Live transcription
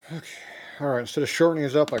Okay, alright, instead of shortening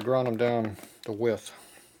these up, I ground them down the width.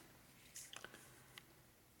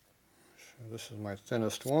 So this is my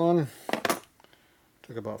thinnest one.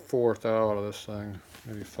 Took about 1/4 out of this thing,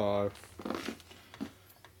 maybe 5.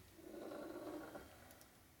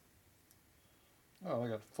 Oh,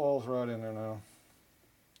 look, it falls right in there now.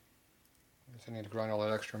 I guess I need to grind all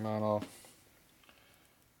that extra amount off.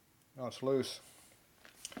 Now it's loose.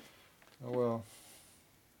 Oh well.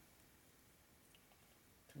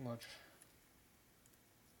 Too much.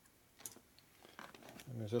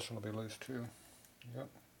 That means this one will be loose too. Yep.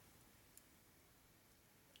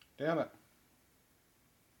 Damn it.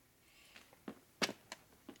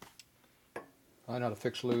 I know how to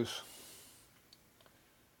fix loose.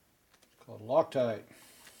 It's called Loctite.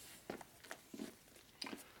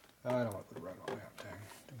 I don't want to put red on that thing.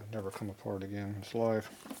 It'll never come apart again in its life.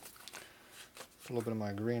 A little bit of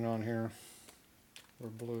my green on here. Or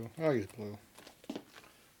blue. I'll use blue.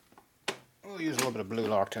 We'll use a little bit of blue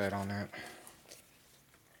Loctite on that.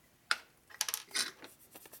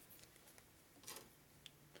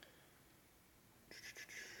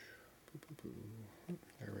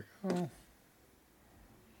 There we go.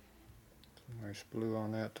 Some nice blue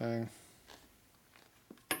on that thing.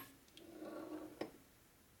 Spend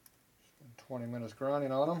 20 minutes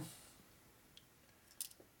grinding on them.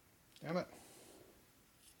 Damn it.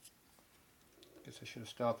 Guess I should have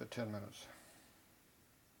stopped at 10 minutes.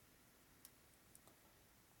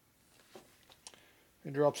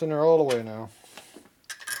 It drops in there all the way now.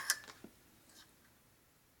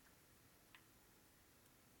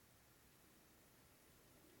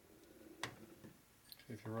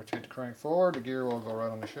 See, if you rotate the crank forward, the gear will go right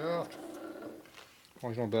on the shaft. As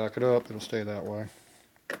long as you don't back it up, it'll stay that way.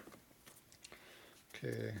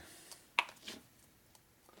 Okay.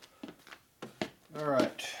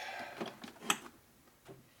 Alright.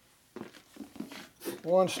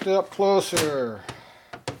 One step closer.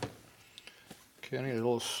 Okay, I need a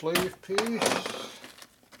little sleeve piece.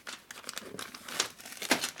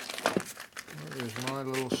 Where is my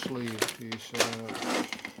little sleeve piece at?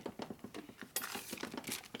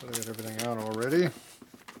 I got everything out already.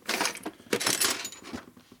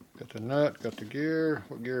 Got the nut, got the gear.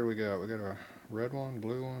 What gear we got? We got a red one,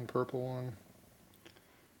 blue one, purple one.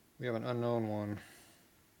 We have an unknown one.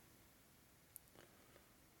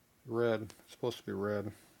 Red. It's supposed to be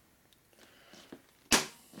red.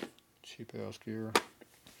 Cheap ass gear.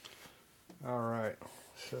 Alright,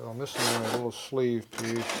 so I'm missing a little sleeve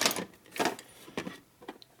piece.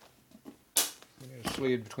 We need a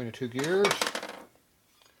sleeve between the two gears.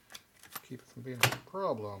 Keep it from being a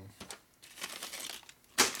problem.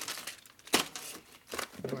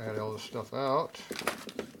 I had all this stuff out.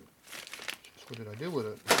 Just what did I do with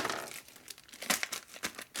it?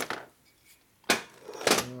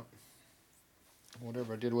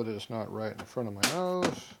 Whatever I did with it, it's not right in front of my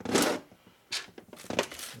nose. I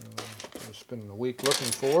was spending a week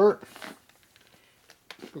looking for it.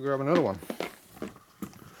 Let's go grab another one.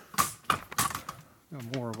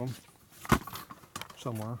 Got more of them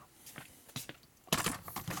somewhere.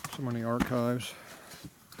 Somewhere in the archives.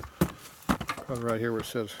 Probably right here where it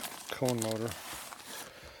says cone motor.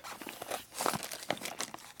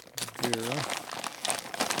 Here.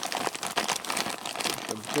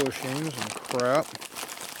 Bushings and crap.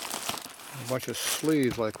 A bunch of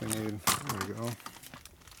sleeves like we need. There we go.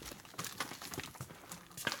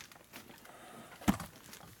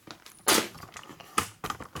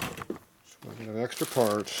 So we're going to have extra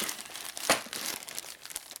parts.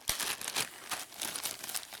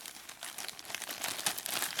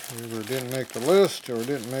 Either didn't make the list or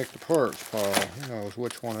didn't make the parts pile. Who knows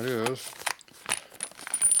which one it is.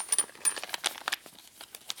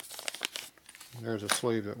 There's a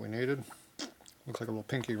sleeve that we needed. Looks like a little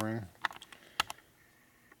pinky ring.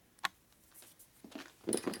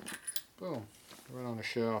 Boom. Right on the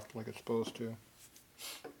shaft like it's supposed to.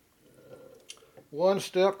 One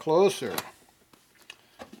step closer.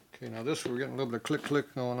 Okay, now this we're getting a little bit of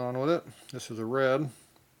click-click going on with it. This is a red.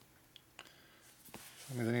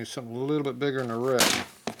 That means I need something a little bit bigger than a red.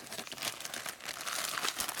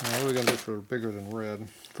 Now what are we going to do for bigger than red?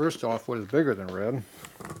 First off, what is bigger than red?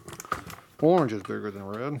 Orange is bigger than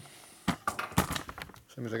red. So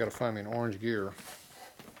that means I got to find me an orange gear.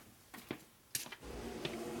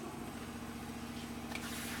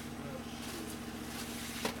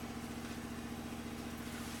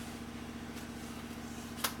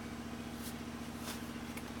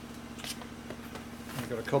 I've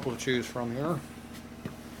got a couple to choose from here.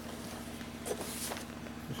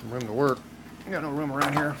 There's some room to work. I got no room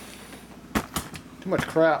around here. Too much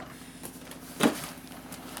crap.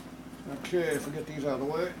 Okay, if we get these out of the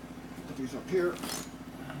way, put these up here.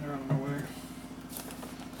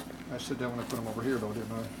 said that when I put them over here though,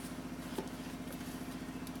 didn't I?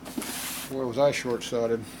 Boy, was I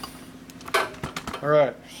short-sighted.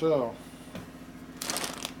 Alright, so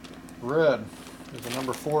red is the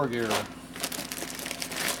number 4 gear.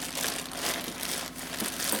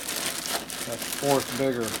 That's 4th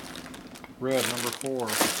bigger. Red, number 4.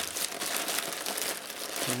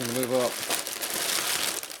 I'm going to move up.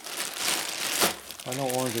 I know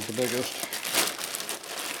orange is the biggest.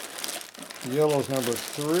 Yellow's number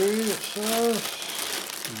 3, it says.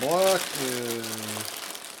 Black is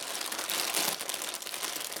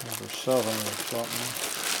number 7 or something.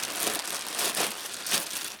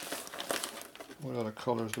 What other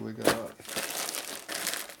colors do we got? Alright.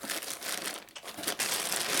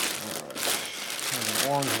 There's an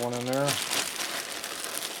orange one in there.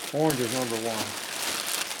 Orange is number 1.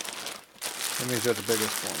 That means they're the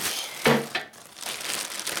biggest ones.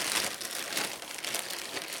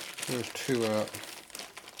 There's 2 out.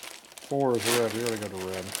 4 is red. We already got a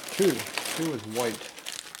red. 2 is white.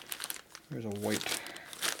 There's a white.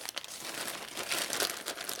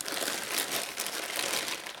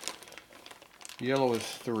 Yellow is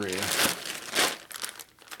 3.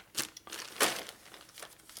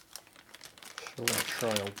 So we're going to try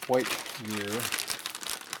a white gear.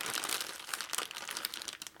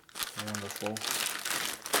 Wonderful.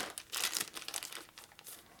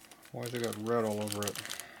 Why has it got red all over it?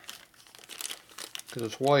 Because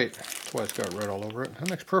it's white. That's why it's got red all over it. That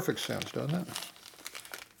makes perfect sense, doesn't it?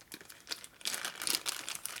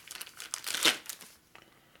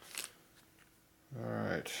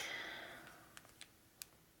 Alright.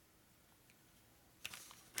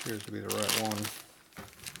 Appears to be the right one.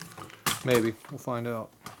 Maybe. We'll find out.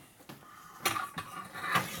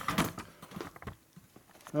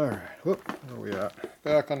 Alright. Whoop. Where are we at?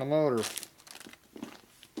 Back on the motor.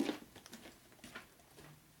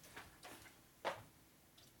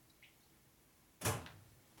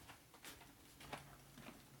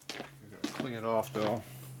 Clean it off though.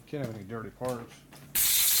 Can't have any dirty parts.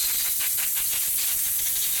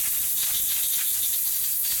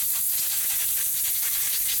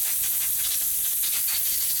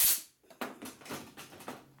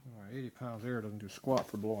 Alright, 80 pounds air doesn't do squat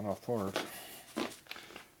for blowing off parts.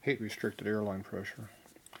 Hate restricted airline pressure.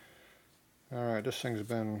 Alright, this thing's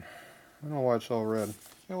been, I don't know why it's all red.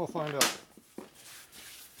 Yeah, we'll find out.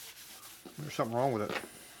 There's something wrong with it.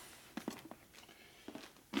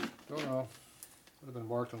 Don't know. Would have been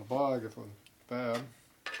marked on the bag if it was bad.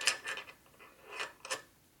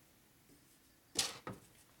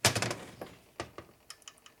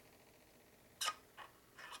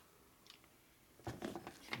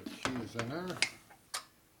 So the key is in there.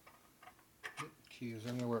 Key is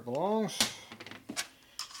in there where it belongs.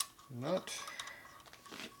 Nut.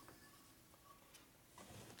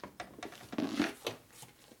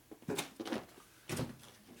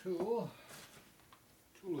 Tool.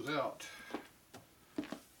 Tool is out.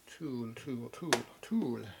 Tool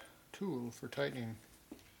for tightening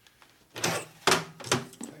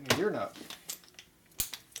gear nut.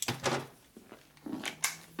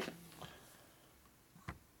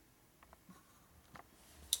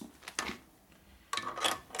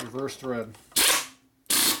 Reverse thread.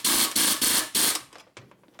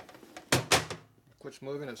 It quits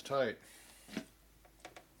moving, it's tight.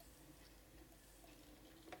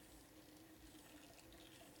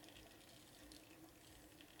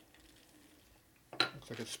 Looks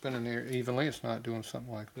like it's spinning here evenly. It's not doing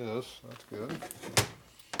something like this. That's good.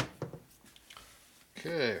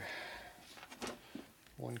 Okay.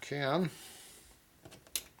 One cam.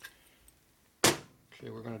 Okay,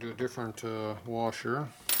 we're going to do a different washer.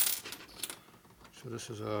 So this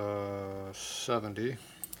is a 70.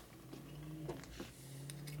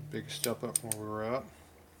 Big step up from where we were at.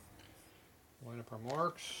 Line up our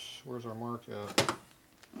marks. Where's our mark at?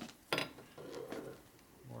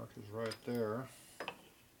 Mark is right there.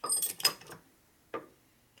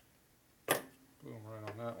 Boom, right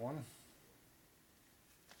on that one.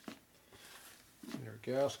 Inner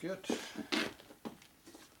gasket.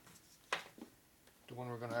 The one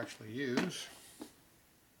we're going to actually use.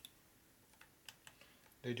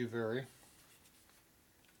 They do vary.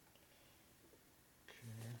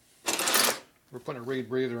 Okay. We're putting a reed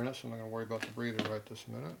breather in it, so I'm not going to worry about the breather right this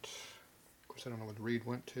minute. Of course, I don't know where the reed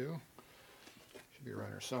went to. Should be around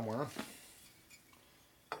here somewhere.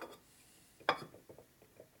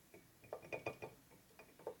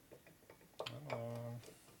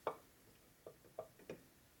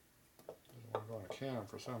 Doesn't want to go in a can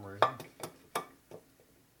for some reason.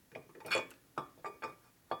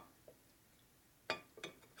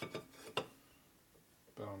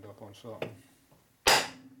 Bound up on something.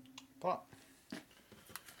 Pop.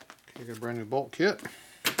 You get a brand new bolt kit.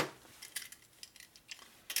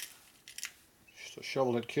 Just a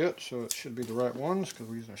shovel lid kit, so it should be the right ones because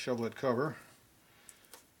we're using a shovel lid cover.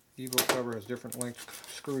 Evo cover has different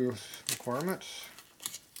length screw requirements.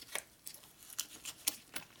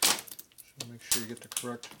 So make sure you get the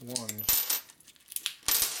correct ones.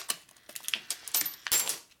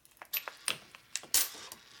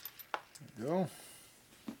 There you go.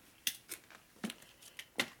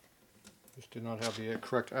 Just did not have the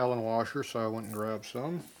correct Allen washer, so I went and grabbed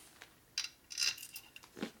some.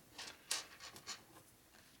 The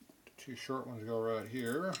two short ones go right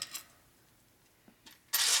here.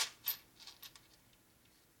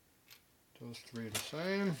 Those three are the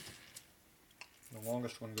same. The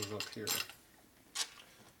longest one goes up here.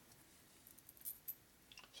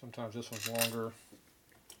 Sometimes this one's longer.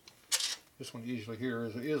 This one usually here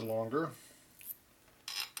is longer.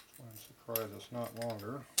 I'm surprised it's not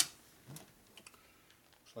longer.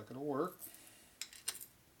 Looks like it'll work.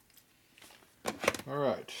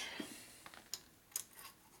 Alright.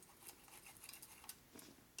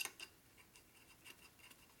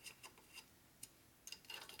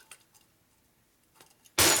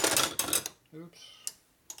 Oops.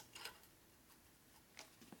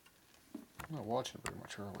 I'm not watching very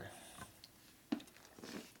much, are we? I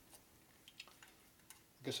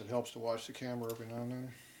guess it helps to watch the camera every now and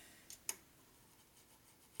then.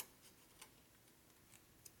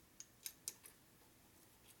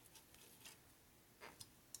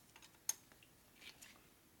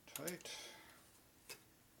 Tight.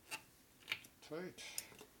 Tight.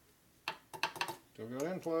 Still got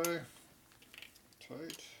in play.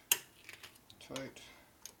 Tight. Tight.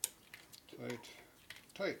 Tight.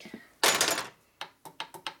 Tight.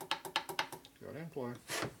 Got in play.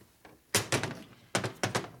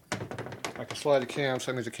 I can slide the cam,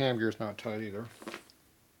 so that means the cam gear is not tight either.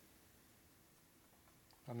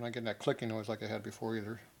 I'm not getting that clicking noise like I had before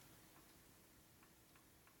either.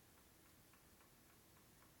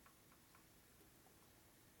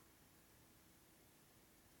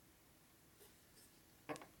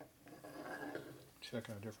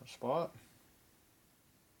 Checking a different spot.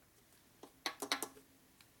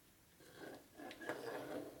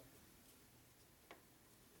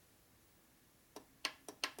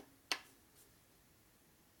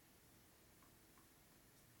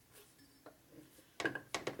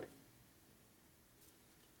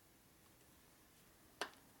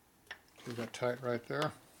 See that tight right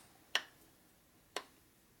there?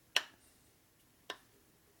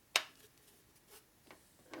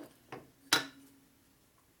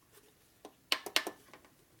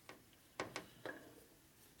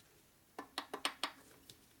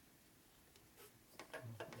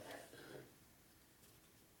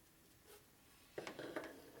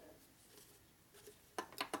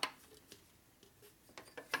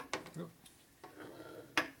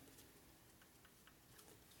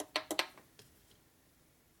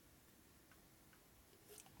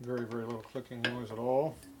 Very, very little clicking noise at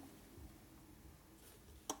all.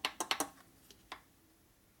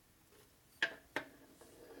 I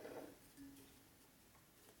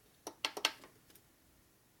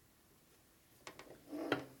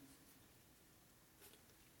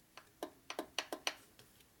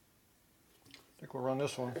think we'll run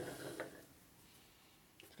this one.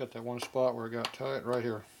 It's got that one spot where it got tight right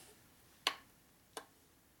here.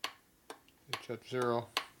 It's at 0.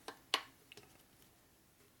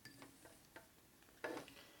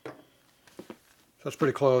 So it's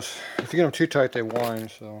pretty close. If you get them too tight, they whine.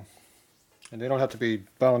 So, and they don't have to be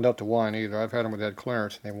bound up to whine either. I've had them with that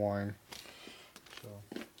clearance and they whine. So,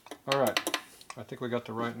 all right. I think we got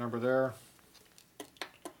the right number there.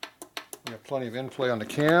 We have plenty of in-play on the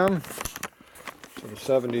cam. So the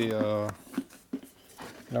 70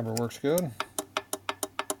 number works good.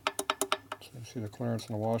 So you see the clearance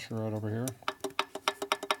in the washer right over here.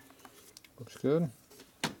 Looks good.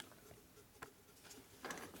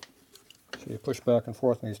 So you push back and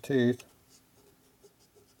forth in these teeth.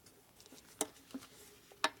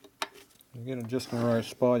 You get it just in the right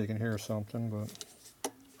spot, you can hear something, but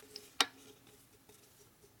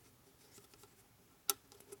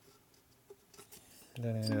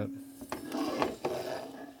that ain't it.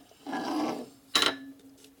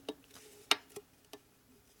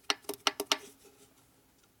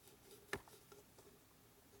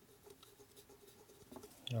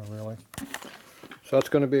 Not really. So that's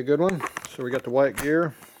going to be a good one. So we got the white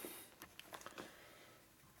gear.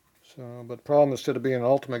 So, but the problem, instead of being an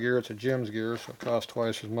Ultimate gear, it's a Jim's gear, so it costs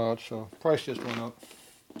twice as much. So price just went up.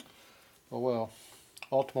 Oh well.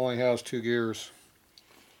 Ultimate only has 2 gears.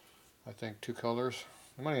 I think 2 colors.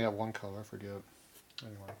 It might only have 1 color, I forget.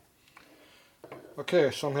 Anyway.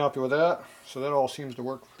 Okay, so I'm happy with that. So that all seems to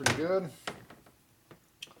work pretty good.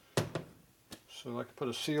 So I can put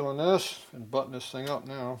a seal on this and button this thing up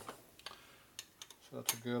now. So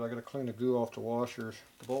that's good. I got to clean the goo off the washers.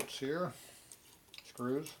 The bolts here,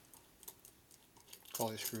 screws. Call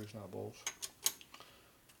these screws, not bolts.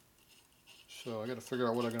 So I got to figure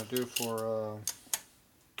out what I'm going to do for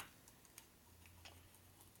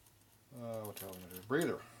what the hell am I going to do?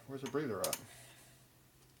 Breather. Where's the breather at?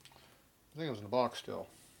 I think it was in the box still.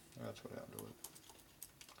 That's what happened to it.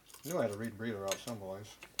 I knew I had to read breather out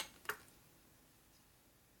someplace.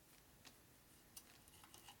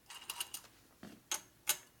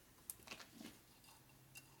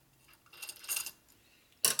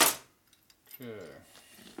 Okay.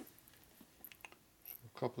 So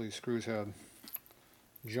a couple of these screws had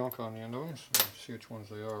junk on the end of them, so let's see which ones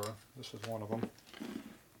they are. This is one of them.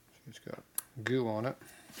 It's got goo on it.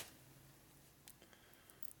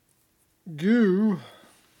 Goo!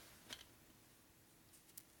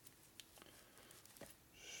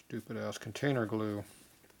 Stupid ass container glue.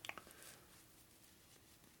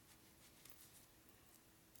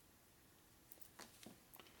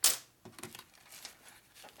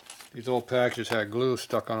 These old packages had glue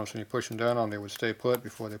stuck on them, so when you push them down on them, they would stay put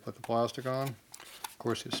before they put the plastic on. Of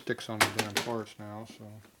course, it sticks on the damn parts now, so.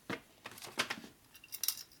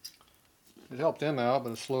 It helped them out,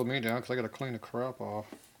 but it slowed me down because I got to clean the crap off.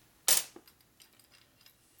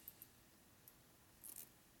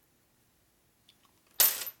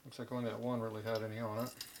 Looks like only that one really had any on it.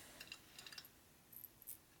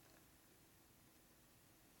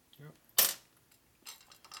 Yep.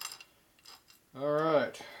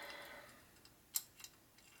 Alright.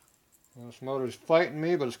 Well, this motor's fighting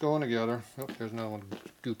me, but it's going together. Oh, there's another one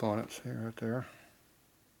with goop on it. See, right there.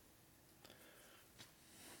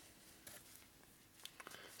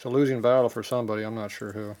 It's a losing battle for somebody. I'm not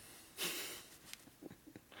sure who.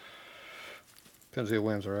 Depends who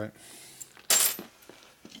wins, alright?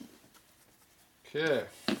 Okay.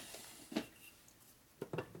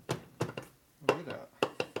 Look at that.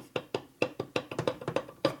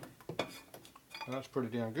 That's pretty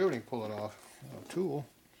damn good when you pull it off. A tool.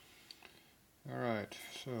 Alright,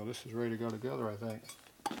 so this is ready to go together, I think.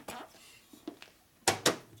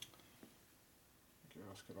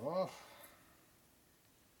 Gasket off.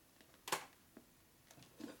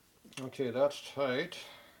 Okay, that's tight.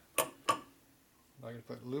 I can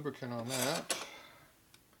put lubricant on that.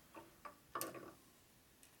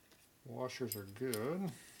 Washers are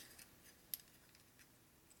good.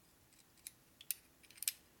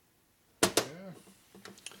 Yeah.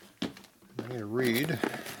 I need a reed.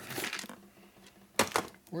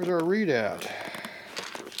 Where's our reed at?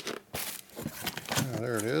 Oh,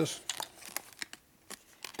 there it is.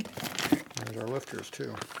 There's our lifters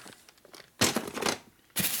too.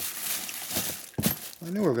 I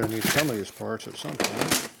knew we were going to need some of these parts at some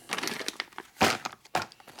point.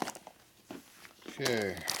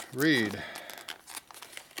 Okay, reed.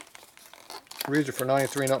 Reeds are for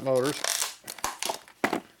 93 nut motors.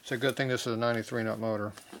 It's a good thing this is a 93 nut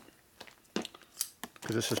motor,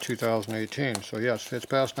 because this is 2018. So yes, it's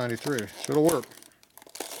past 93, so it'll work.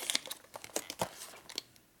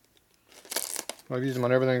 I've used them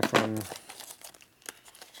on everything from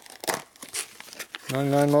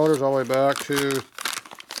 99 motors all the way back to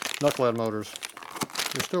knucklehead motors.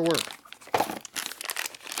 They still work.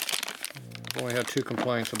 I've only had 2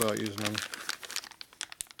 complaints about using them.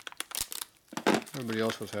 Everybody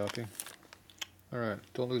else was happy. Alright,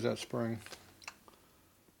 don't lose that spring.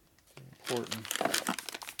 It's important.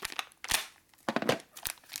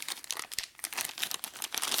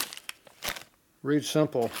 Read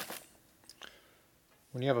simple.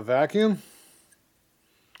 When you have a vacuum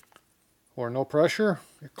or no pressure,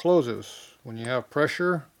 it closes. When you have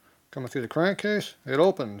pressure coming through the crankcase, it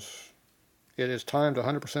opens. It is timed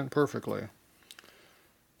 100% perfectly.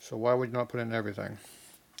 So why would you not put in everything?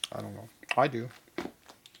 I don't know. I do.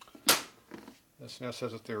 That's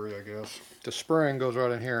a theory, I guess. The spring goes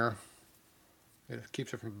right in here. It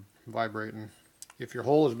keeps it from vibrating. If your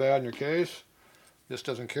hole is bad in your case, this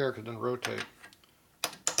doesn't care because it doesn't rotate.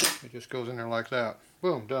 It just goes in there like that.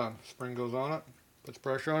 Boom, done. Spring goes on it, puts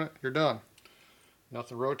pressure on it, you're done.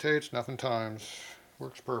 Nothing rotates, nothing times.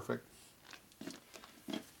 Works perfect.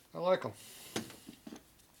 I like them.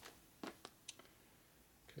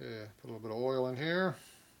 Okay, put a little bit of oil in here.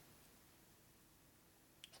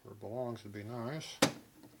 Where it belongs would be nice.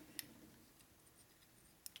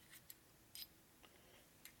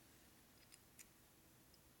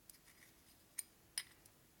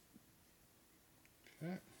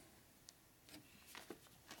 Okay.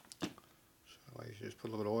 So I usually just put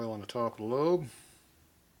a little bit of oil on the top of the lobe.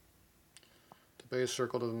 The base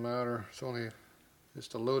circle doesn't matter. It's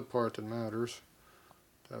the load part that matters.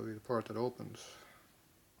 That would be the part that opens.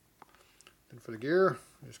 And for the gear,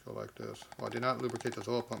 just go like this. Well, I did not lubricate this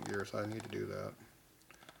oil pump gear, so I need to do that.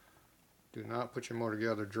 Do not put your motor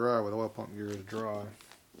together dry with oil pump gears dry.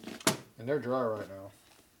 And they're dry right now.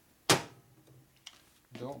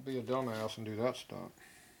 Don't be a dumbass and do that stunt.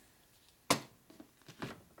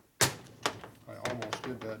 I almost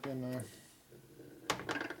did that, didn't I?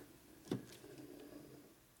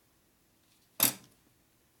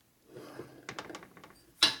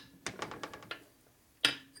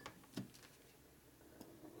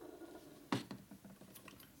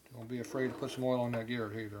 Don't be afraid to put some oil on that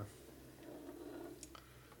gear either.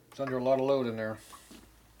 It's under a lot of load in there.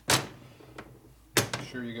 Make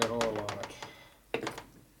sure you got oil on it.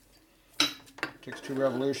 Takes 2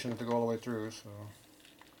 revolutions to go all the way through, so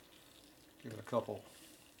give it a couple.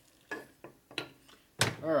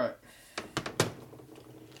 Alright.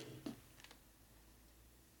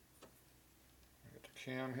 Get the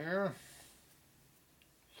cam here.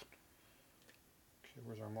 Okay,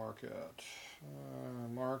 where's our mark at?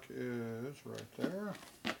 Mark is right there.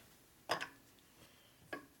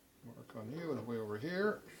 Mark on you and way over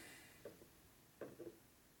here.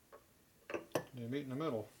 They meet in the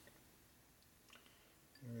middle.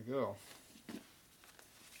 There we go.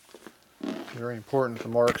 Very important that the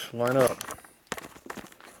marks line up.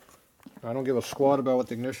 I don't give a squat about what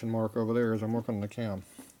the ignition mark over there is. I'm working on the cam.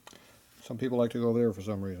 Some people like to go there for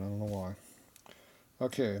some reason. I don't know why.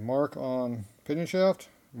 Okay, mark on pinion shaft,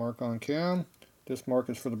 mark on cam. This mark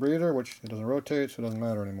is for the breather, which it doesn't rotate, so it doesn't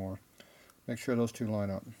matter anymore. Make sure those two line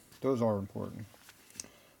up. Those are important.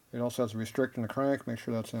 It also has a restrict in the crank. Make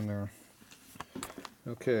sure that's in there.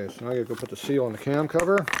 Okay, so now I gotta go put the seal on the cam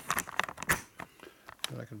cover.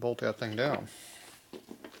 And I can bolt that thing down.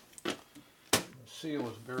 The seal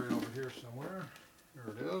is buried over here somewhere.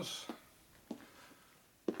 There it is.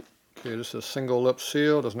 Okay, this is a single lip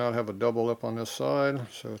seal. Does not have a double lip on this side,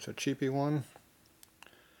 so it's a cheapy one.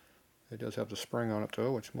 It does have the spring on it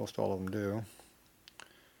though, which most all of them do.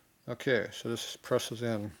 Okay, so this presses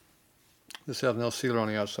in. This has no sealer on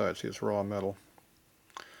the outside. See, it's raw metal.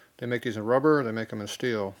 They make these in rubber, they make them in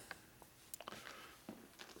steel.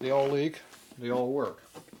 They all leak, they all work.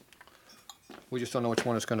 We just don't know which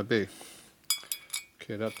one it's going to be.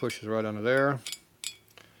 Okay, that pushes right under there.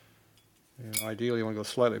 And ideally you want to go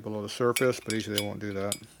slightly below the surface, but usually they won't do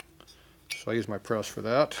that. So I use my press for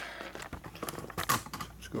that.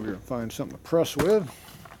 Let's go over here and find something to press with.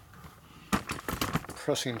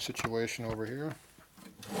 Pressing situation over here.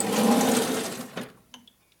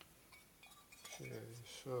 Okay,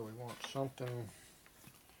 so we want something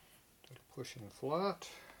to push in flat.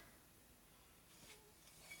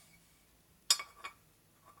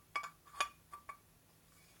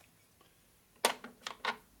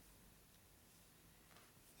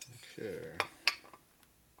 Okay.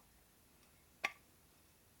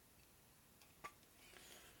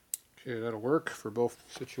 Okay, that'll work for both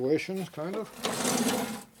situations, kind of.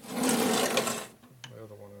 The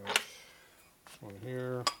other one is this one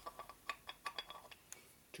here.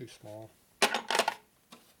 Too small.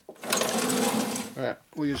 Alright,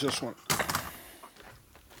 we'll use this one.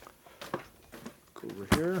 Go over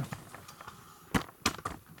here.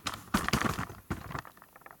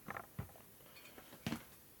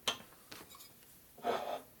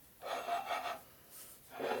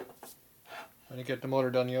 I didn't get the motor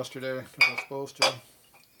done yesterday as I was supposed to.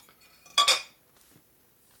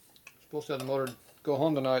 Supposed to have the motor go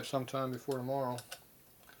home tonight sometime before tomorrow.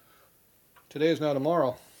 Today is now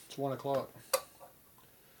tomorrow. It's 1 o'clock.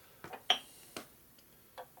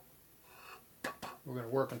 We're going to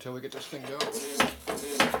work until we get this thing going.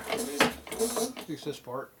 At least this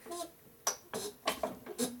part.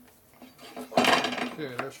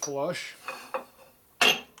 Okay, there's flush.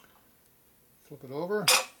 Flip it over.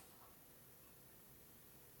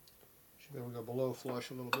 Should be able to go below flush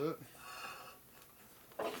a little bit.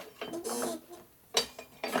 A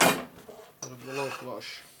little below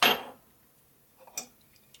flush.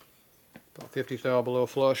 About 50 thou below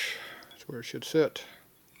flush. That's where it should sit.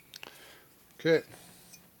 Okay.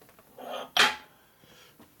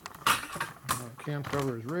 Cam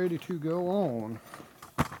cover is ready to go on.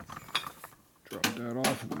 Drop that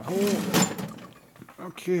off in the hole.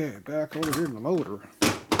 Okay, back over here to the motor.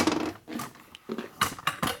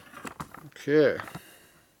 Okay.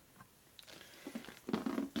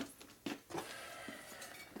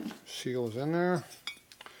 Seal is in there.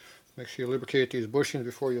 Make sure you lubricate these bushings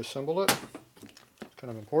before you assemble it. It's kind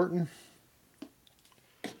of important.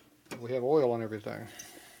 We have oil on everything.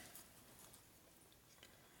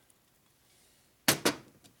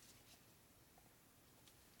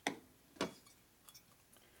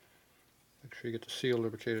 sure you get the seal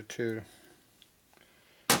lubricated too.